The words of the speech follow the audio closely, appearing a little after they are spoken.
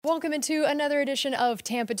Welcome into another edition of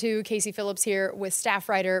Tampa 2. Casey Phillips here with staff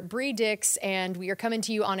writer Bree Dix, and we are coming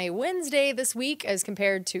to you on a Wednesday this week as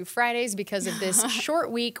compared to Fridays because of this short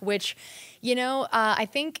week, which, I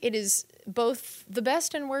think it is both the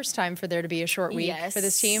best and worst time for there to be a short week for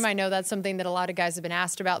this team. I know that's something that a lot of guys have been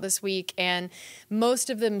asked about this week, and most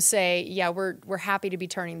of them say, yeah, we're happy to be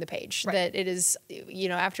turning the page. Right. That it is,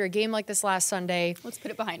 after a game like this last Sunday, let's put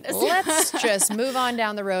it behind us. Let's just move on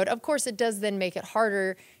down the road. Of course, it does then make it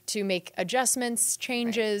harder to make adjustments,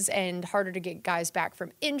 changes, and harder to get guys back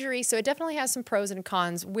from injury. So it definitely has some pros and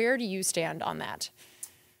cons. Where do you stand on that?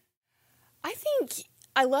 I think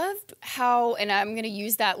I loved how, and I'm going to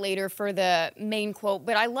use that later for the main quote,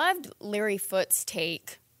 but I loved Larry Foote's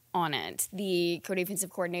take on it, the co-defensive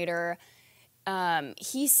coordinator.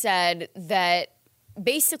 He said that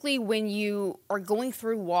basically when you are going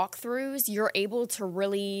through walkthroughs, you're able to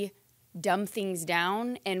really dumb things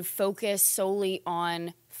down and focus solely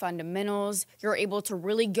on fundamentals. You're able to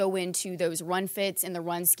really go into those run fits and the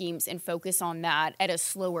run schemes and focus on that at a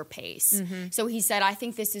slower pace. Mm-hmm. So he said, I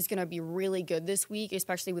think this is going to be really good this week,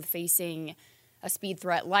 especially with facing a speed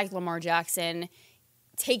threat like Lamar Jackson,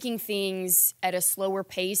 taking things at a slower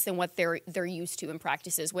pace than what they're used to in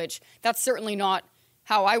practices, which that's certainly not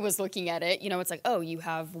how I was looking at it. It's like, oh, you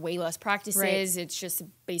have way less practices. Right. It's just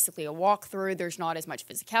basically a walkthrough. There's not as much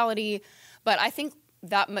physicality. But I think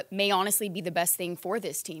that may honestly be the best thing for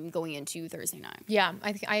this team going into Thursday night. Yeah,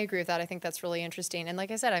 I agree with that. I think that's really interesting. And like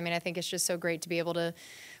I said, I think it's just so great to be able to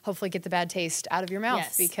hopefully get the bad taste out of your mouth.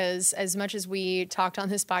 Yes. Because as much as we talked on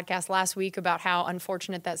this podcast last week about how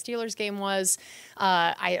unfortunate that Steelers game was,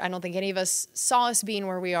 I don't think any of us saw us being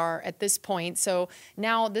where we are at this point. So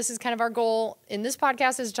now this is kind of our goal in this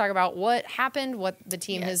podcast, is to talk about what happened, what the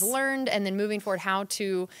team has learned, and then moving forward, how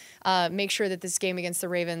to make sure that this game against the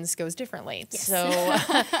Ravens goes differently. Yes. So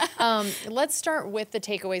let's start with the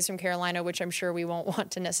takeaways from Carolina, which I'm sure we won't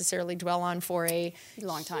want to necessarily dwell on for a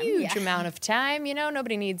long time, huge amount of time.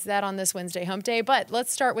 Nobody needs that on this Wednesday hump day. But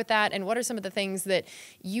let's start with that. And what are some of the things that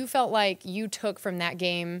you felt like you took from that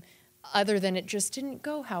game, other than it just didn't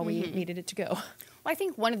go how we needed it to go? Well, I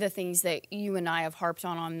think one of the things that you and I have harped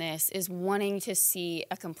on this is wanting to see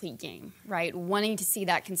a complete game, right? Wanting to see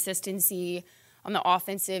that consistency on the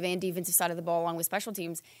offensive and defensive side of the ball along with special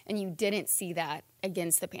teams, and you didn't see that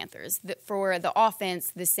against the Panthers. For the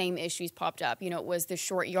offense, the same issues popped up. It was the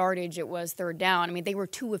short yardage, it was third down. They were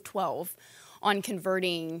 2 of 12 on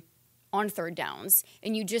converting on third downs,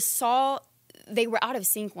 and you just saw they were out of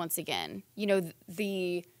sync once again.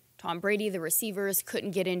 The Tom Brady, the receivers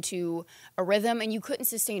couldn't get into a rhythm, and you couldn't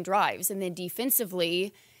sustain drives. And then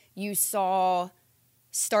defensively, you saw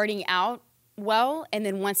starting out well, and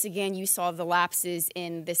then once again, you saw the lapses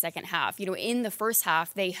in the second half. In the first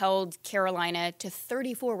half, they held Carolina to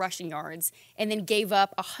 34 rushing yards and then gave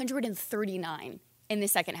up 139 in the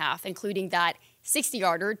second half, including that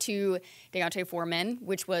 60-yarder to Deontay Foreman,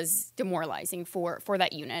 which was demoralizing for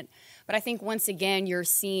that unit. But I think once again, you're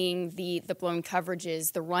seeing the blown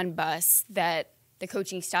coverages, the run bus that the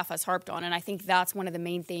coaching staff has harped on. And I think that's one of the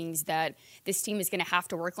main things that this team is going to have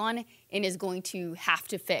to work on and is going to have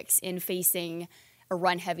to fix in facing a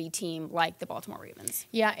run-heavy team like the Baltimore Ravens.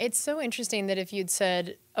 Yeah, it's so interesting that if you'd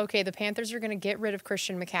said, okay, the Panthers are going to get rid of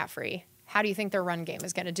Christian McCaffrey, how do you think their run game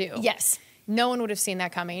is going to do? Yes. No one would have seen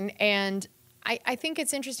that coming. And I think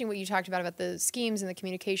it's interesting what you talked about the schemes and the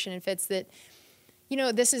communication and fits that,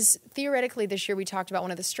 this is theoretically this year we talked about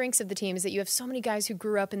one of the strengths of the team is that you have so many guys who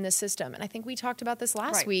grew up in this system. And I think we talked about this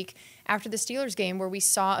last week after the Steelers game where we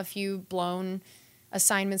saw a few blown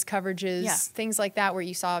assignments, coverages, things like that, where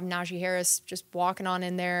you saw Najee Harris just walking on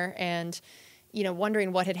in there and,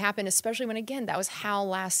 wondering what had happened, especially when, again, that was how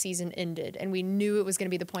last season ended. And we knew it was going to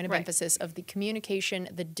be the point of emphasis of the communication,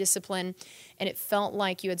 the discipline. And it felt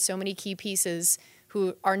like you had so many key pieces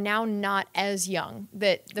who are now not as young,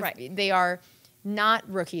 that they are not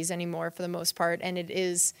rookies anymore for the most part. And it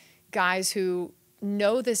is guys who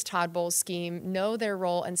know this Todd Bowles scheme, know their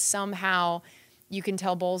role, and somehow you can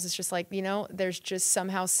tell Bowles is just like, there's just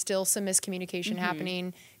somehow still some miscommunication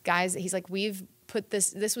happening. Guys, he's like, we've put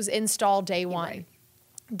this was installed day one. Right.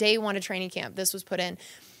 Day one of training camp, this was put in.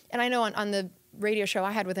 And I know on the radio show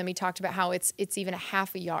I had with him, he talked about how it's even a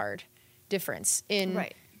half a yard difference in,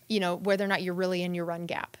 whether or not you're really in your run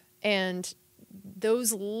gap. And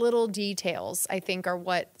those little details, I think, are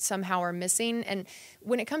what somehow are missing. And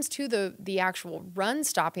when it comes to the actual run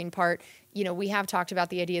stopping part, we have talked about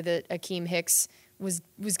the idea that Akeem Hicks was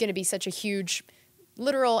going to be such a huge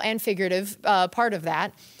literal and figurative part of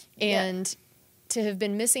that. And to have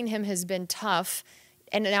been missing him has been tough.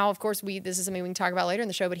 And now, of course, this is something we can talk about later in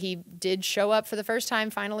the show, but he did show up for the first time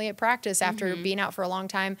finally at practice after being out for a long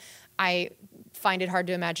time. I find it hard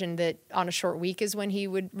to imagine that on a short week is when he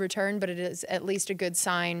would return, but it is at least a good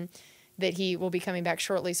sign that he will be coming back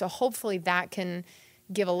shortly. So hopefully that can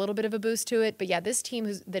give a little bit of a boost to it. But yeah, this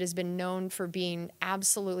team that has been known for being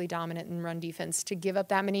absolutely dominant in run defense, to give up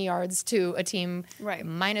that many yards to a team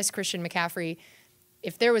minus Christian McCaffrey,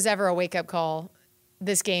 if there was ever a wake-up call,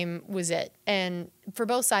 this game was it. And for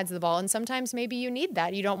both sides of the ball, and sometimes maybe you need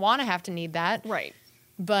that. You don't want to have to need that. Right.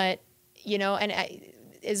 But, and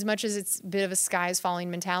as much as it's a bit of a sky's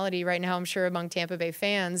falling mentality right now, I'm sure among Tampa Bay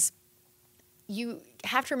fans, you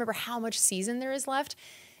have to remember how much season there is left.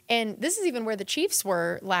 And this is even where the Chiefs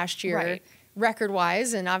were last year,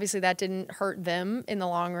 record-wise, and obviously that didn't hurt them in the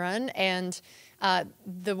long run. And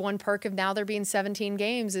the one perk of now there being 17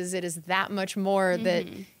 games is it is that much more that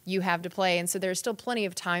you have to play. And so there's still plenty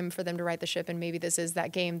of time for them to right the ship, and maybe this is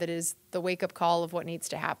that game that is the wake-up call of what needs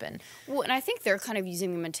to happen. Well, and I think they're kind of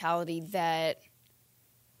using the mentality that,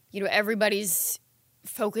 everybody's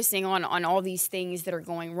focusing on all these things that are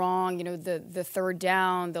going wrong, the third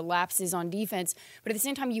down, the lapses on defense. But at the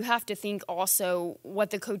same time, you have to think also what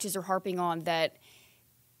the coaches are harping on, that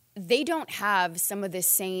they don't have some of the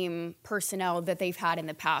same personnel that they've had in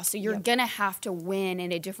the past. So you're going to have to win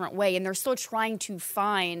in a different way. And they're still trying to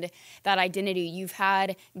find that identity. You've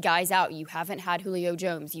had guys out. You haven't had Julio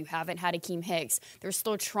Jones. You haven't had Akeem Hicks. They're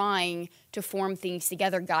still trying to form things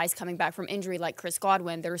together. Guys coming back from injury like Chris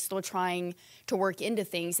Godwin, they're still trying to work into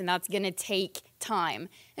things, and that's going to take time.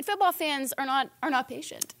 And football fans are not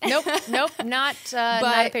patient. Nope, not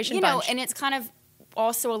a patient bunch. And it's kind of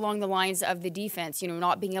also along the lines of the defense,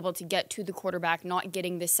 not being able to get to the quarterback, not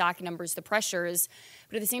getting the sack numbers, the pressures.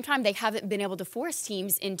 But at the same time, they haven't been able to force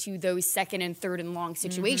teams into those second and third and long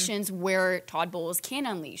situations where Todd Bowles can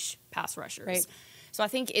unleash pass rushers. Right. So I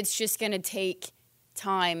think it's just going to take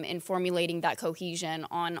time in formulating that cohesion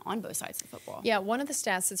on both sides of football. Yeah, one of the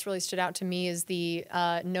stats that's really stood out to me is the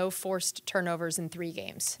no forced turnovers in 3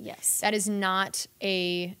 games. Yes. That is not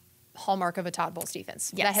a hallmark of a Todd Bowles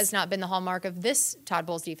defense. Yes. That has not been the hallmark of this Todd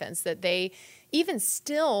Bowles defense, that they even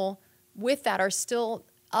still with that are still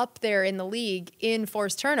up there in the league in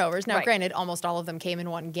forced turnovers. Now, granted, almost all of them came in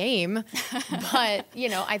one game, but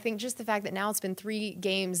I think just the fact that now it's been 3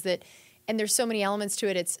 games and there's so many elements to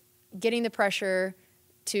it. It's getting the pressure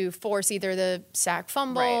to force either the sack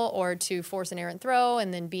fumble or to force an errant throw,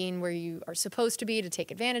 and then being where you are supposed to be to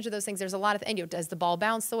take advantage of those things. There's a lot of, does the ball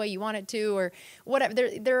bounce the way you want it to, or whatever.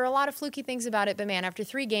 There are a lot of fluky things about it, but man, after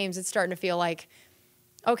 3 games, it's starting to feel like,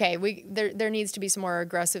 okay, there needs to be some more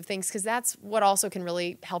aggressive things, because that's what also can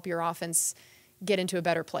really help your offense get into a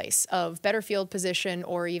better place of better field position,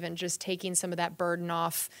 or even just taking some of that burden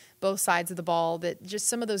off both sides of the ball, that just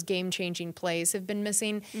some of those game-changing plays have been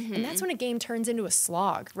missing. And that's when a game turns into a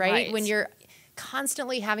slog, right? When you're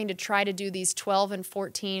constantly having to try to do these 12 and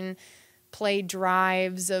 14 play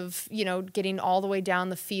drives of, getting all the way down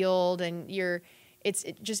the field, and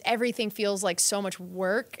just everything feels like so much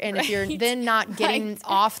work. And if you're then not getting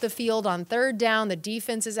off the field on third down, the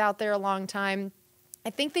defense is out there a long time. I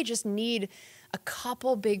think they just need a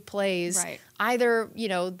couple big plays, either,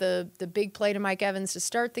 the big play to Mike Evans to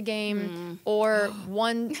start the game or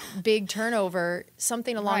one big turnover,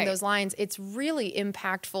 something along those lines. It's really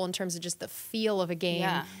impactful in terms of just the feel of a game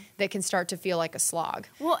that can start to feel like a slog.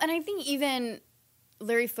 Well, and I think even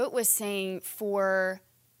Larry Foote was saying for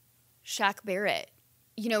Shaq Barrett,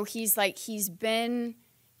 he's been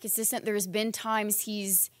consistent. There's been times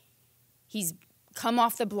he's come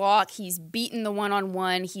off the block, he's beaten the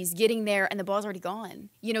one-on-one, he's getting there, and the ball's already gone.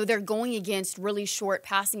 They're going against really short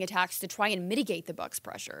passing attacks to try and mitigate the Bucs'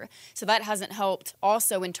 pressure. So that hasn't helped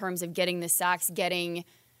also in terms of getting the sacks, getting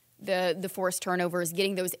the forced turnovers,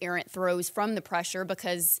 getting those errant throws from the pressure,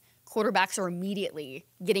 because quarterbacks are immediately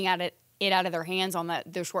getting at it out of their hands on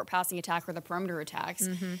the short passing attack or the perimeter attacks.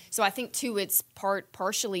 So I think, too, it's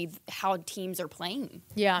partially how teams are playing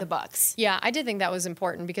the Bucs. Yeah, I did think that was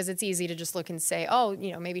important, because it's easy to just look and say,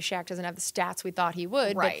 maybe Shaq doesn't have the stats we thought he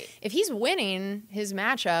would. But if he's winning his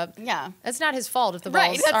matchup, that's not his fault if the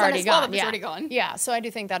ball's already gone. It's already gone. Yeah, so I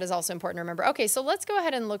do think that is also important to remember. Okay, so let's go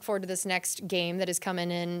ahead and look forward to this next game that is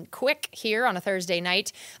coming in quick here on a Thursday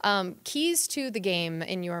night. Keys to the game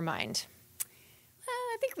in your mind?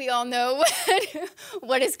 I think we all know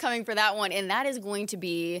what is coming for that one, and that is going to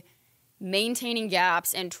be maintaining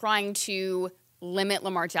gaps and trying to limit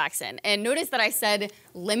Lamar Jackson. And notice that I said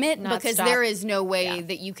limit, because there is no way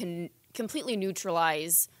that you can completely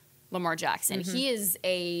neutralize Lamar Jackson. He is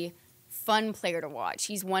a fun player to watch.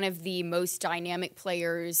 He's one of the most dynamic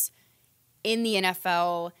players in the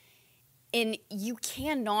NFL. And you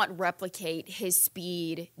cannot replicate his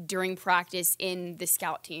speed during practice in the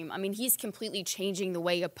scout team. I mean, he's completely changing the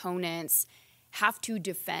way opponents have to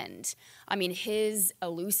defend. I mean, his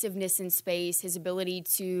elusiveness in space, his ability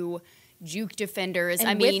to juke defenders. And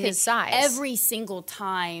I mean, with his size. Every single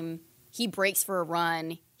time he breaks for a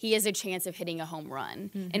run, he has a chance of hitting a home run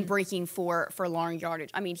and breaking for long yardage.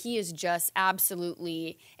 I mean, he is just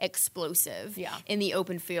absolutely explosive in the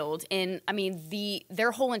open field. And, I mean,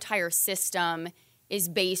 their whole entire system is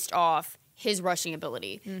based off his rushing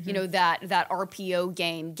ability. You know, that RPO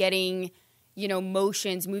game, getting, you know,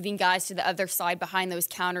 motions, moving guys to the other side behind those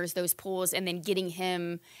counters, those pulls, and then getting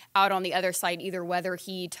him out on the other side, either whether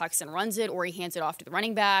he tucks and runs it or he hands it off to the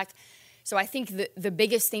running back. So I think the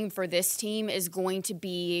biggest thing for this team is going to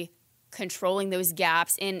be controlling those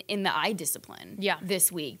gaps in the eye discipline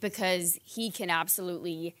this week, because he can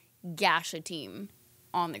absolutely gash a team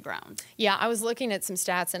on the ground. Yeah, I was looking at some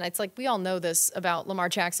stats, and it's like we all know this about Lamar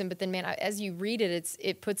Jackson, but then, man, as you read it,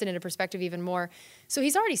 it puts it into perspective even more. So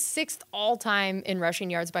he's already 6th all-time in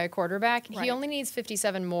rushing yards by a quarterback. Right. He only needs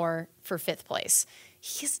 57 more for 5th place.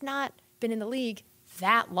 He's not been in the league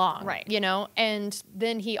that long, right? You know, and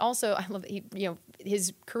then he also, I love that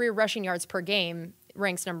his career rushing yards per game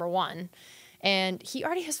ranks number 1, and he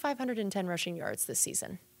already has 510 rushing yards this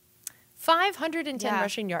season. 510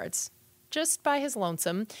 rushing yards just by his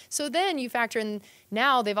lonesome. So then you factor in,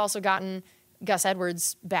 now they've also gotten Gus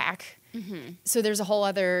Edwards back. So there's a whole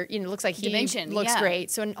other, you know, looks like he looks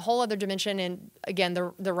great. So a whole other dimension in, again,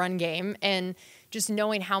 the run game, and just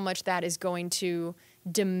knowing how much that is going to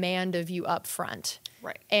demand of you up front.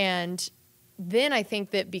 Right. And then I think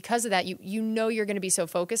that because of that, you know you're going to be so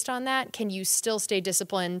focused on that. Can you still stay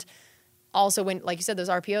disciplined? Also, when, like you said, those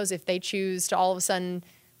RPOs, if they choose to all of a sudden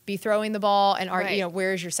be throwing the ball, and you know,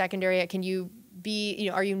 where is your secondary at? Can you be, you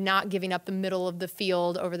know, are you not giving up the middle of the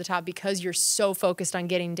field over the top because you're so focused on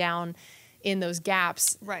getting down in those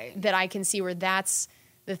gaps? Right. That I can see where that's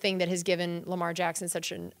the thing that has given Lamar Jackson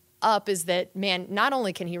such an up, is that, man, not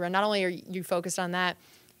only can he run, not only are you focused on that,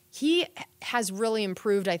 he has really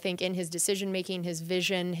improved, I think, in his decision-making, his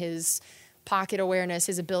vision, his pocket awareness,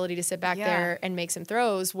 his ability to sit back there and make some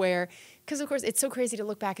throws where, because, of course, it's so crazy to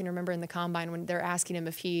look back and remember in the combine when they're asking him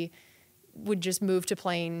if he would just move to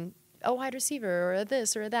playing a wide receiver or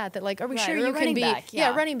this or that, like, are we sure you can be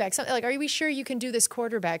running back? So, like, are we sure you can do this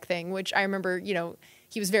quarterback thing? Which I remember, you know,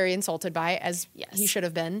 he was very insulted by, as he should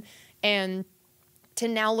have been. And to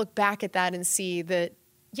now look back at that and see that,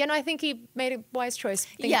 I think he made a wise choice.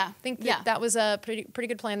 I think that was a pretty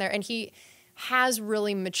good plan there. And he has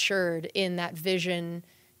really matured in that vision,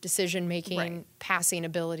 decision-making, passing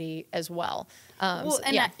ability as well. I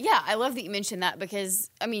love that you mentioned that, because,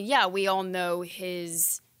 I mean, we all know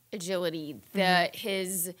his agility,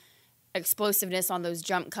 his explosiveness on those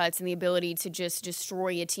jump cuts, and the ability to just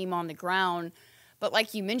destroy a team on the ground. But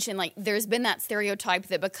like you mentioned, like, there's been that stereotype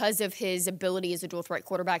that because of his ability as a dual threat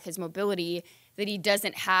quarterback, his mobility, that he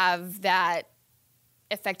doesn't have that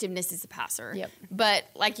effectiveness as a passer. Yep. But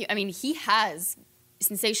he has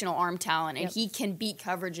sensational arm talent, and he can beat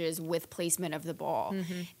coverages with placement of the ball.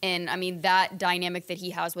 And I mean, that dynamic that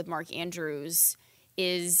he has with Mark Andrews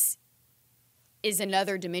is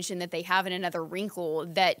another dimension that they have, and another wrinkle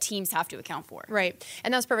that teams have to account for. Right.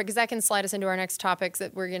 And that's perfect, because that can slide us into our next topics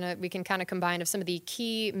that we can kind of combine of some of the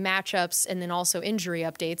key matchups and then also injury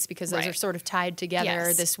updates, because those are sort of tied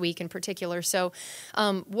together this week in particular. So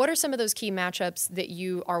what are some of those key matchups that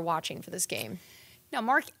you are watching for this game? Now,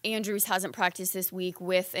 Mark Andrews hasn't practiced this week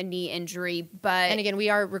with a knee injury, but... And again, we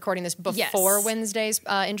are recording this before Wednesday's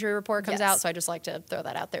injury report comes out, so I just like to throw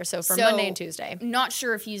that out there. So for Monday and Tuesday. Not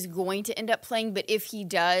sure if he's going to end up playing, but if he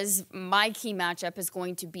does, my key matchup is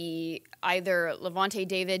going to be either Levante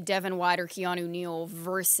David, Devin White, or Keanu Neal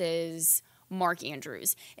versus Mark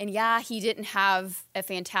Andrews. And he didn't have a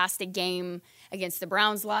fantastic game against the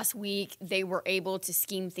Browns last week. They were able to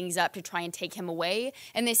scheme things up to try and take him away,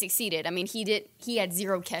 and they succeeded. I mean, he had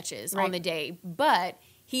 0 catches on the day, but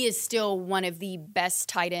he is still one of the best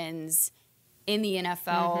tight ends in the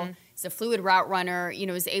NFL. He's a fluid route runner,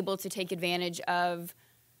 is able to take advantage of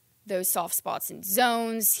those soft spots and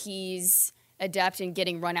zones. He's adept in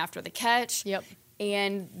getting run after the catch. Yep.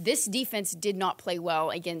 And this defense did not play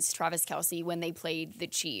well against Travis Kelce when they played the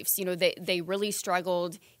Chiefs. They really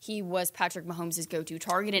struggled. He was Patrick Mahomes' go-to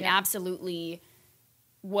target, and absolutely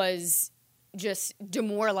was just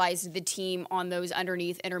demoralized the team on those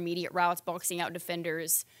underneath intermediate routes, boxing out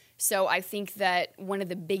defenders. So I think that one of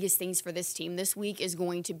the biggest things for this team this week is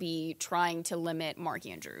going to be trying to limit Mark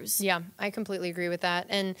Andrews. Yeah, I completely agree with that.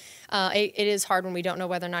 And it is hard when we don't know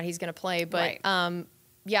whether or not he's going to play, but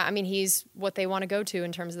yeah, I mean, he's what they want to go to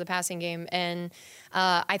in terms of the passing game. And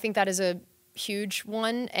I think that is a huge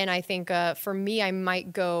one. And I think for me, I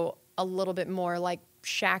might go a little bit more like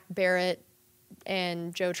Shaq Barrett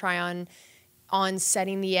and Joe Tryon on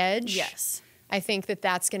setting the edge. Yes. I think that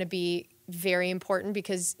that's going to be very important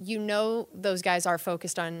because those guys are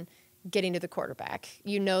focused on getting to the quarterback.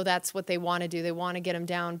 That's what they want to do. They want to get him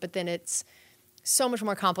down, but then it's so much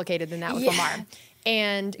more complicated than that with Lamar.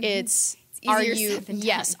 And it's are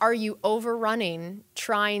you overrunning,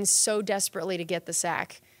 trying so desperately to get the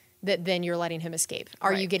sack that then you're letting him escape?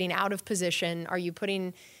 Are you getting out of position? Are you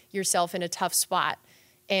putting yourself in a tough spot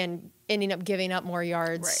and ending up giving up more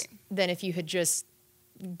yards than if you had just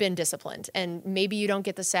been disciplined? And maybe you don't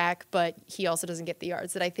get the sack, but he also doesn't get the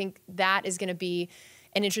yards. That I think that is going to be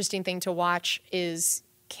an interesting thing to watch is,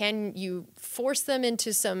 can you force them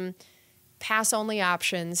into some pass-only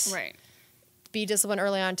options? Right. Be disciplined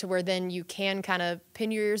early on to where then you can kind of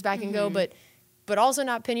pin your ears back and go, but also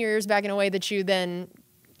not pin your ears back in a way that you then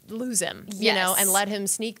lose him, and let him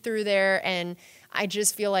sneak through there. And I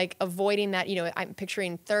just feel like avoiding that, I'm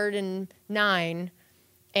picturing 3rd and 9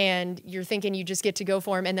 and you're thinking you just get to go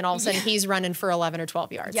for him, and then all of a sudden he's running for 11 or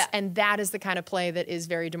 12 yards. Yeah. And that is the kind of play that is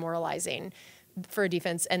very demoralizing for a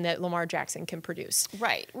defense and that Lamar Jackson can produce.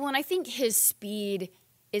 Right. Well, and I think his speed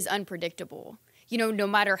is unpredictable. No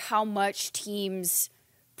matter how much teams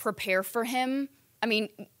prepare for him, I mean,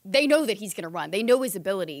 they know that he's going to run. They know his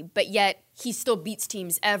ability, but yet he still beats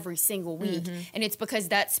teams every single week. And it's because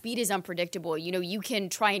that speed is unpredictable. You can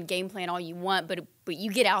try and game plan all you want, but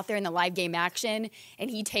you get out there in the live game action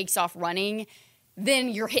and he takes off running, then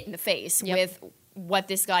you're hit in the face with what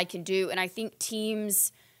this guy can do. And I think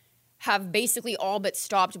teams have basically all but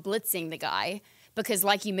stopped blitzing the guy because,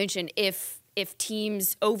 like you mentioned, if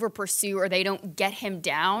teams over pursue or they don't get him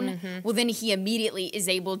down, well, then he immediately is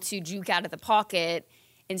able to juke out of the pocket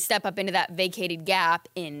and step up into that vacated gap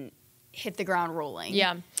and hit the ground rolling.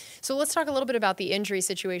 Yeah. So let's talk a little bit about the injury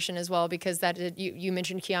situation as well, because you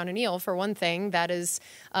mentioned Keanu Neal for one thing. That is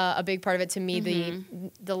a big part of it to me.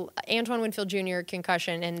 The Antoine Winfield Jr.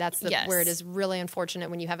 concussion, and that's where it is really unfortunate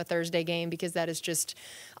when you have a Thursday game, because that is just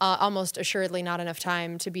almost assuredly not enough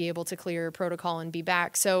time to be able to clear protocol and be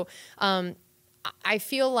back. So I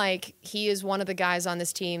feel like he is one of the guys on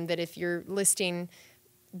this team that if you're listing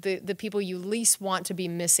the people you least want to be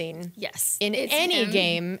missing in any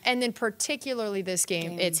game, and then particularly this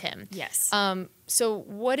game, it's him. Yes. So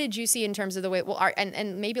what did you see in terms of the way,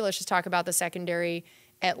 and maybe let's just talk about the secondary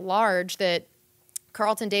at large, that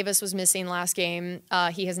Carlton Davis was missing last game.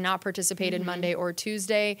 He has not participated Monday or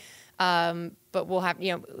Tuesday, but we'll have,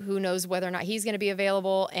 who knows whether or not he's going to be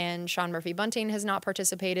available. And Sean Murphy-Bunting has not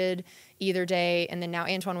participated either day. And then now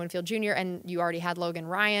Antoine Winfield Jr., and you already had Logan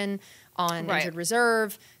Ryan on injured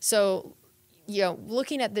reserve. So,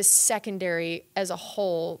 looking at this secondary as a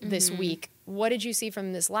whole this week, what did you see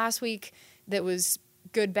from this last week that was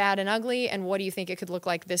good, bad, and ugly? And what do you think it could look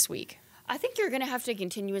like this week? I think you're going to have to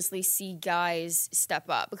continuously see guys step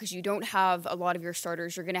up because you don't have a lot of your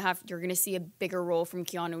starters. You're going to see a bigger role from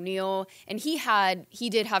Keanu Neal, and he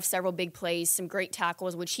did have several big plays, some great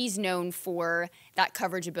tackles, which he's known for that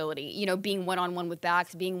coverage ability. Being one-on-one with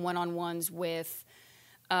backs, being one-on-ones with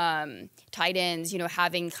tight ends.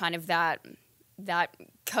 Having kind of that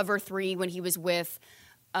cover 3 when he was with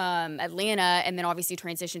Atlanta, and then obviously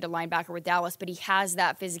transitioned to linebacker with Dallas. But he has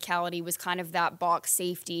that physicality, was kind of that box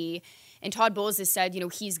safety. And Todd Bowles has said,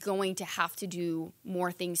 he's going to have to do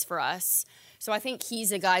more things for us. So I think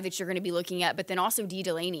he's a guy that you're going to be looking at. But then also D.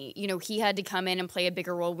 Delaney, he had to come in and play a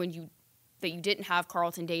bigger role that you didn't have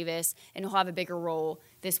Carlton Davis, and he'll have a bigger role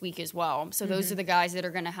this week as well. So those are the guys that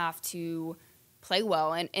are going to have to play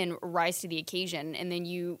well and rise to the occasion. And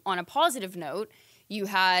then on a positive note, you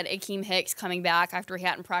had Akeem Hicks coming back after he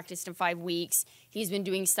hadn't practiced in 5 weeks. He's been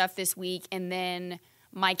doing stuff this week. And then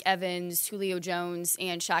Mike Evans, Julio Jones,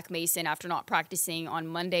 and Shaq Mason, after not practicing on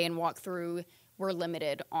Monday and walkthrough, were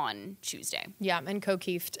limited on Tuesday. Yeah, and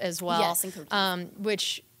Kokeeft as well. Yes, and Kokeeft.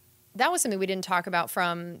 Which that was something we didn't talk about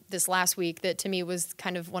from this last week that to me was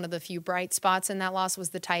kind of one of the few bright spots in that loss was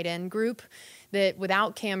the tight end group. That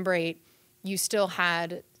without Cam Brate, you still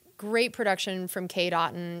had great production from Cade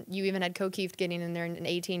Otton. You even had Kokeeft getting in there an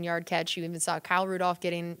 18-yard catch. You even saw Kyle Rudolph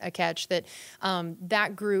getting a catch.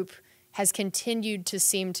 That group has continued to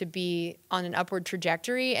seem to be on an upward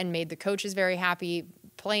trajectory and made the coaches very happy,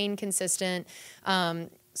 playing consistent.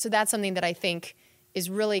 So that's something that I think is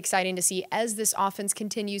really exciting to see as this offense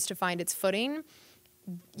continues to find its footing.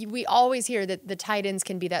 We always hear that the tight ends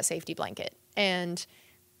can be that safety blanket. And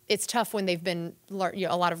it's tough when they've been a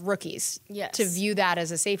lot of rookies to view that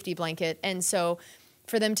as a safety blanket. And so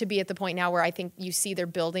for them to be at the point now where I think you see they're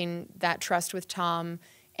building that trust with Tom,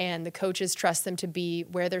 and the coaches trust them to be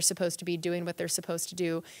where they're supposed to be, doing what they're supposed to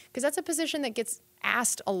do. Because that's a position that gets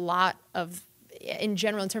asked a lot of in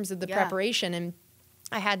general in terms of the preparation. And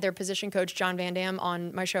I had their position coach, John Van Dam,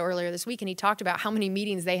 on my show earlier this week, and he talked about how many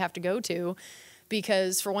meetings they have to go to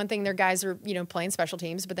because, for one thing, their guys are, playing special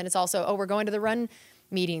teams, but then it's also, we're going to the run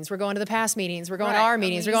meetings, we're going to the pass meetings, we're going to our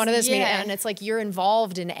meetings, we're going to this meeting. And it's like you're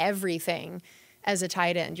involved in everything as a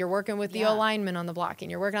tight end. You're working with the O-lineman on the blocking.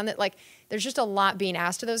 You're working on that. Like, there's just a lot being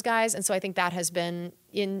asked of those guys. And so I think that has been,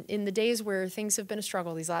 in the days where things have been a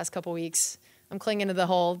struggle these last couple weeks, I'm clinging to the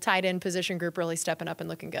whole tight end position group really stepping up and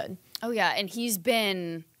looking good. Oh, yeah. And he's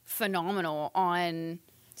been phenomenal on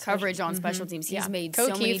coverage on special teams. He's made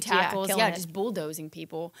so many tackles. Just bulldozing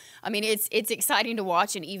people. I mean, it's exciting to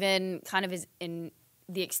watch, and even kind of is in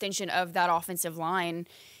the extension of that offensive line.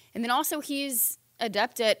 And then also he's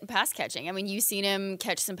adept at pass catching. I mean, you've seen him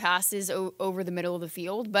catch some passes over the middle of the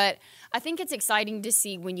field, but I think it's exciting to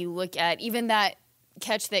see when you look at even that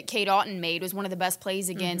catch that Cade Otton made was one of the best plays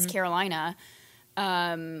against Carolina,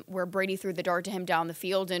 where Brady threw the dart to him down the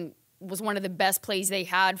field and was one of the best plays they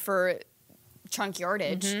had for chunk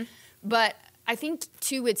yardage. But I think,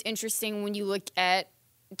 too, it's interesting when you look at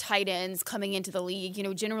tight ends coming into the league.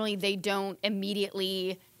 Generally they don't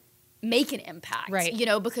immediately make an impact, right?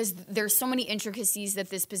 Because there's so many intricacies that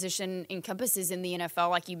this position encompasses in the NFL,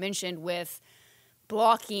 like you mentioned, with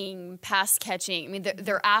blocking, pass catching. I mean,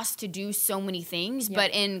 they're asked to do so many things,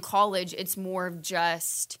 but in college, it's more of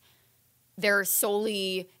just they're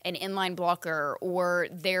solely an inline blocker, or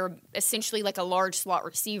they're essentially like a large slot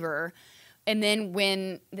receiver. And then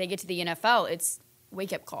when they get to the NFL, it's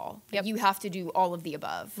wake-up call. You have to do all of the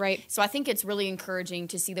above. Right. So I think it's really encouraging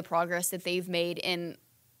to see the progress that they've made, and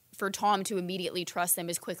for Tom to immediately trust them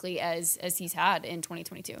as quickly as he's had in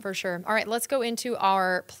 2022. For sure. All right, let's go into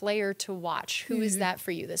our player to watch. Who is that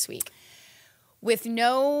for you this week? With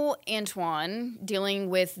no Antoine dealing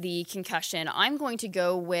with the concussion, I'm going to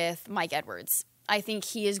go with Mike Edwards. I think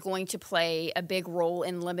he is going to play a big role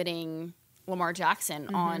in limiting Lamar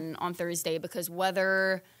Jackson on Thursday, because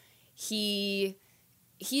whether he's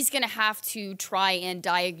going to have to try and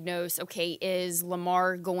diagnose, okay, is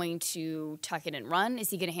Lamar going to tuck it and run? Is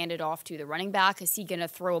he going to hand it off to the running back? Is he going to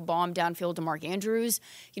throw a bomb downfield to Mark Andrews?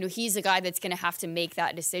 He's a guy that's going to have to make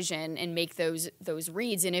that decision and make those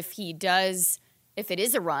reads. And if it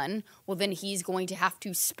is a run, well, then he's going to have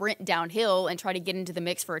to sprint downhill and try to get into the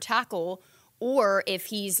mix for a tackle. Or if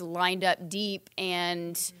he's lined up deep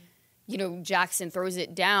and, Jackson throws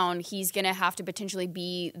it down, he's going to have to potentially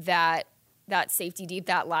be that safety deep,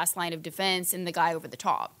 that last line of defense, and the guy over the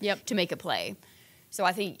top to make a play. So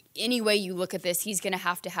I think any way you look at this, he's going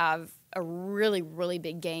to have a really, really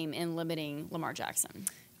big game in limiting Lamar Jackson.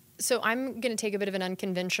 So I'm going to take a bit of an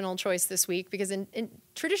unconventional choice this week, because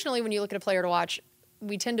traditionally when you look at a player to watch,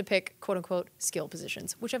 we tend to pick quote-unquote skill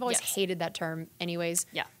positions, which I've always hated that term anyways.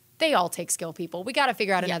 Yeah. They all take skill people. We got to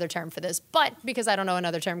figure out another term for this. But because I don't know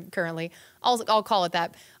another term currently, I'll call it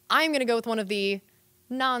that. I'm going to go with one of the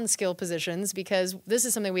non-skill positions, because this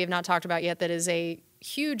is something we have not talked about yet that is a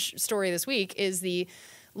huge story this week, is the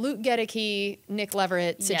Luke Gedeke, Nick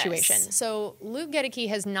Leverett situation. Yes. So Luke Gedeke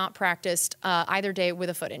has not practiced either day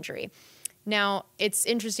with a foot injury. Now, it's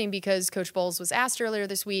interesting because Coach Bowles was asked earlier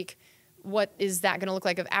this week, what is that going to look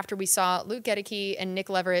like after we saw Luke Gedeke and Nick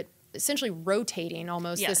Leverett essentially rotating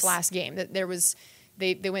almost this last game? That there was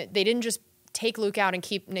they didn't just take Luke out and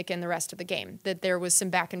keep Nick in the rest of the game. That there was some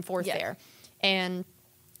back and forth there. And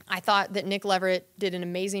I thought that Nick Leverett did an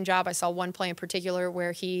amazing job. I saw one play in particular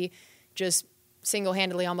where he just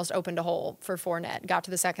single-handedly almost opened a hole for Fournette, got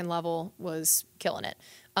to the second level, was killing it.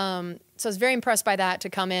 So I was very impressed by that, to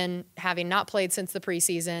come in having not played since the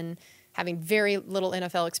preseason, having very little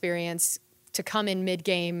NFL experience, to come in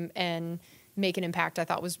mid-game and make an impact, I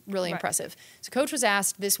thought was really impressive. So Coach was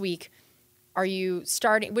asked this week, are you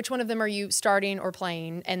starting? Which one of them are you starting or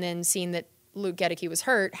playing? And then seeing that Luke Gedeke was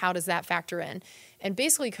hurt, how does that factor in? And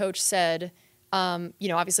basically Coach said,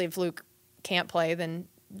 obviously if Luke can't play, then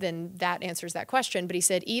that answers that question. But he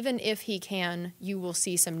said, even if he can, you will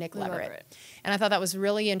see some Nick Leverett. And I thought that was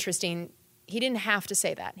really interesting. He didn't have to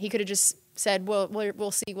say that. He could have just said, well,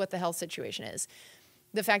 we'll see what the health situation is.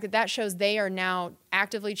 The fact that shows they are now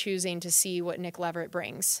actively choosing to see what Nick Leverett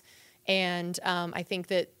brings. And I think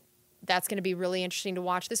that's going to be really interesting to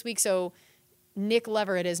watch this week. So Nick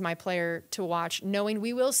Leverett is my player to watch, knowing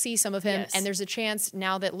we will see some of him. Yes. And there's a chance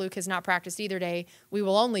now that Luke has not practiced either day, we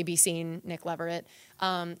will only be seeing Nick Leverett.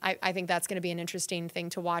 I think that's going to be an interesting thing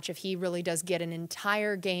to watch. If he really does get an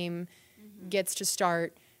entire game, gets to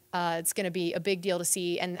start, it's going to be a big deal to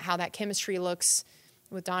see, and how that chemistry looks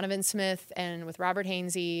with Donovan Smith and with Robert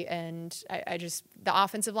Hainsey. And the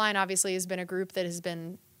offensive line obviously has been a group that has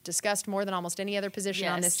been discussed more than almost any other position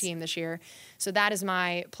on this team this year. So that is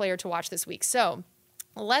my player to watch this week. So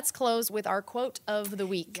let's close with our quote of the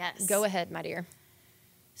week. Yes. Go ahead, my dear.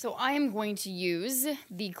 So I am going to use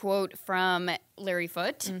the quote from Larry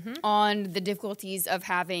Foote on the difficulties of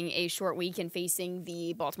having a short week and facing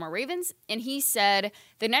the Baltimore Ravens. And he said,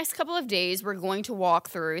 the next couple of days we're going to walk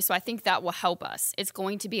through, so I think that will help us. It's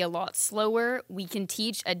going to be a lot slower. We can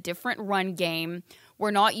teach a different run game. We're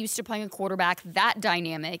not used to playing a quarterback that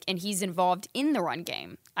dynamic, and he's involved in the run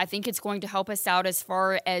game. I think it's going to help us out as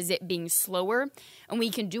far as it being slower, and we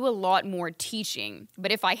can do a lot more teaching.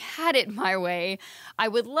 But if I had it my way, I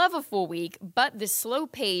would love a full week, but the slow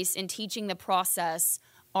pace and teaching the process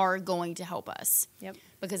are going to help us. Yep.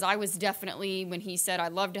 Because I was definitely, when he said,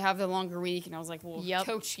 I'd love to have the longer week, and I was like, well,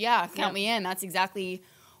 Coach, count me in. That's exactly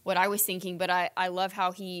what I was thinking. But I love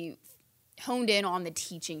how he honed in on the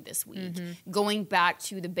teaching this week, going back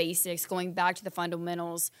to the basics, going back to the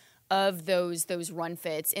fundamentals of those run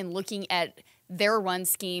fits and looking at their run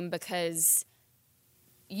scheme, because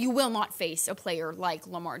you will not face a player like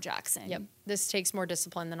Lamar Jackson. Yep. This takes more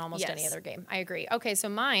discipline than almost any other game. I agree. Okay, so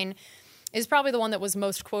mine is probably the one that was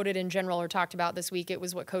most quoted in general or talked about this week. It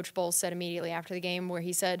was what Coach Bowles said immediately after the game, where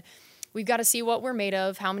he said, we've got to see what we're made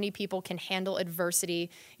of, how many people can handle adversity.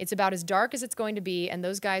 It's about as dark as it's going to be, and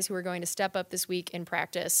those guys who are going to step up this week in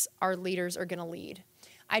practice, our leaders are going to lead.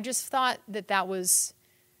 I just thought that was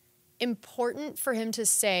important for him to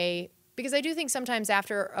say, because I do think sometimes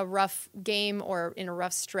after a rough game or in a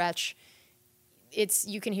rough stretch,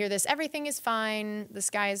 you can hear this, everything is fine, the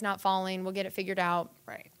sky is not falling, we'll get it figured out.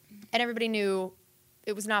 Right. And everybody knew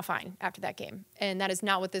it was not fine after that game. And that is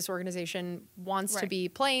not what this organization wants to be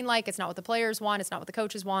playing like. It's not what the players want. It's not what the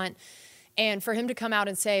coaches want. And for him to come out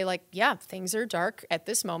and say, like, yeah, things are dark at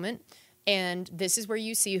this moment, and this is where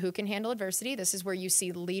you see who can handle adversity. This is where you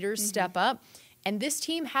see leaders step up. And this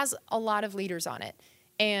team has a lot of leaders on it.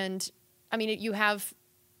 And, I mean, you have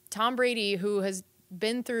Tom Brady, who has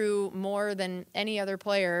been through more than any other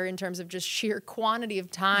player in terms of just sheer quantity of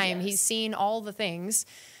time. Yes. He's seen all the things.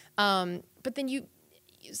 But then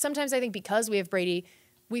sometimes I think because we have Brady,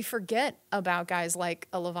 we forget about guys like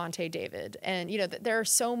a Levante David. And, there are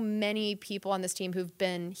so many people on this team who've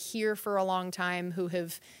been here for a long time, who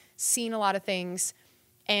have seen a lot of things.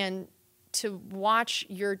 And to watch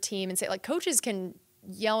your team and say, like, coaches can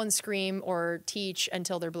yell and scream or teach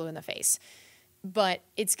until they're blue in the face. But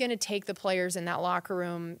it's going to take the players in that locker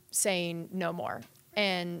room saying no more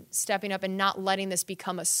and stepping up and not letting this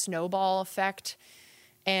become a snowball effect.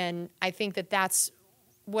 And I think that's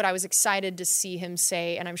what I was excited to see him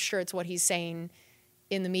say, and I'm sure it's what he's saying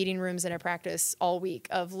in the meeting rooms and at practice all week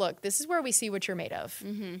of, look, this is where we see what you're made of.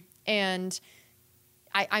 And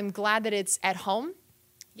I'm glad that it's at home.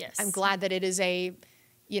 Yes. I'm glad that it is a,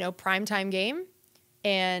 primetime game.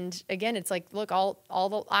 And again, it's like, look, all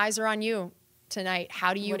the eyes are on you tonight.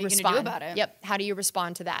 How do you respond? What are you going to do about it? Yep. How do you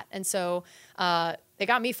respond to that? And so they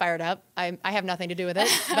got me fired up. I have nothing to do with it,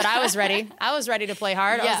 but I was ready. I was ready to play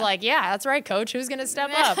hard. I was like, yeah, that's right, coach. Who's going to step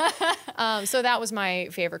up? So that was my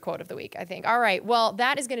favorite quote of the week, I think. All right. Well,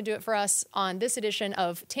 that is going to do it for us on this edition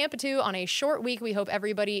of Tampa 2 on a short week. We hope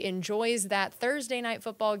everybody enjoys that Thursday night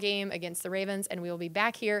football game against the Ravens, and we will be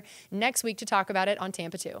back here next week to talk about it on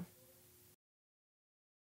Tampa 2.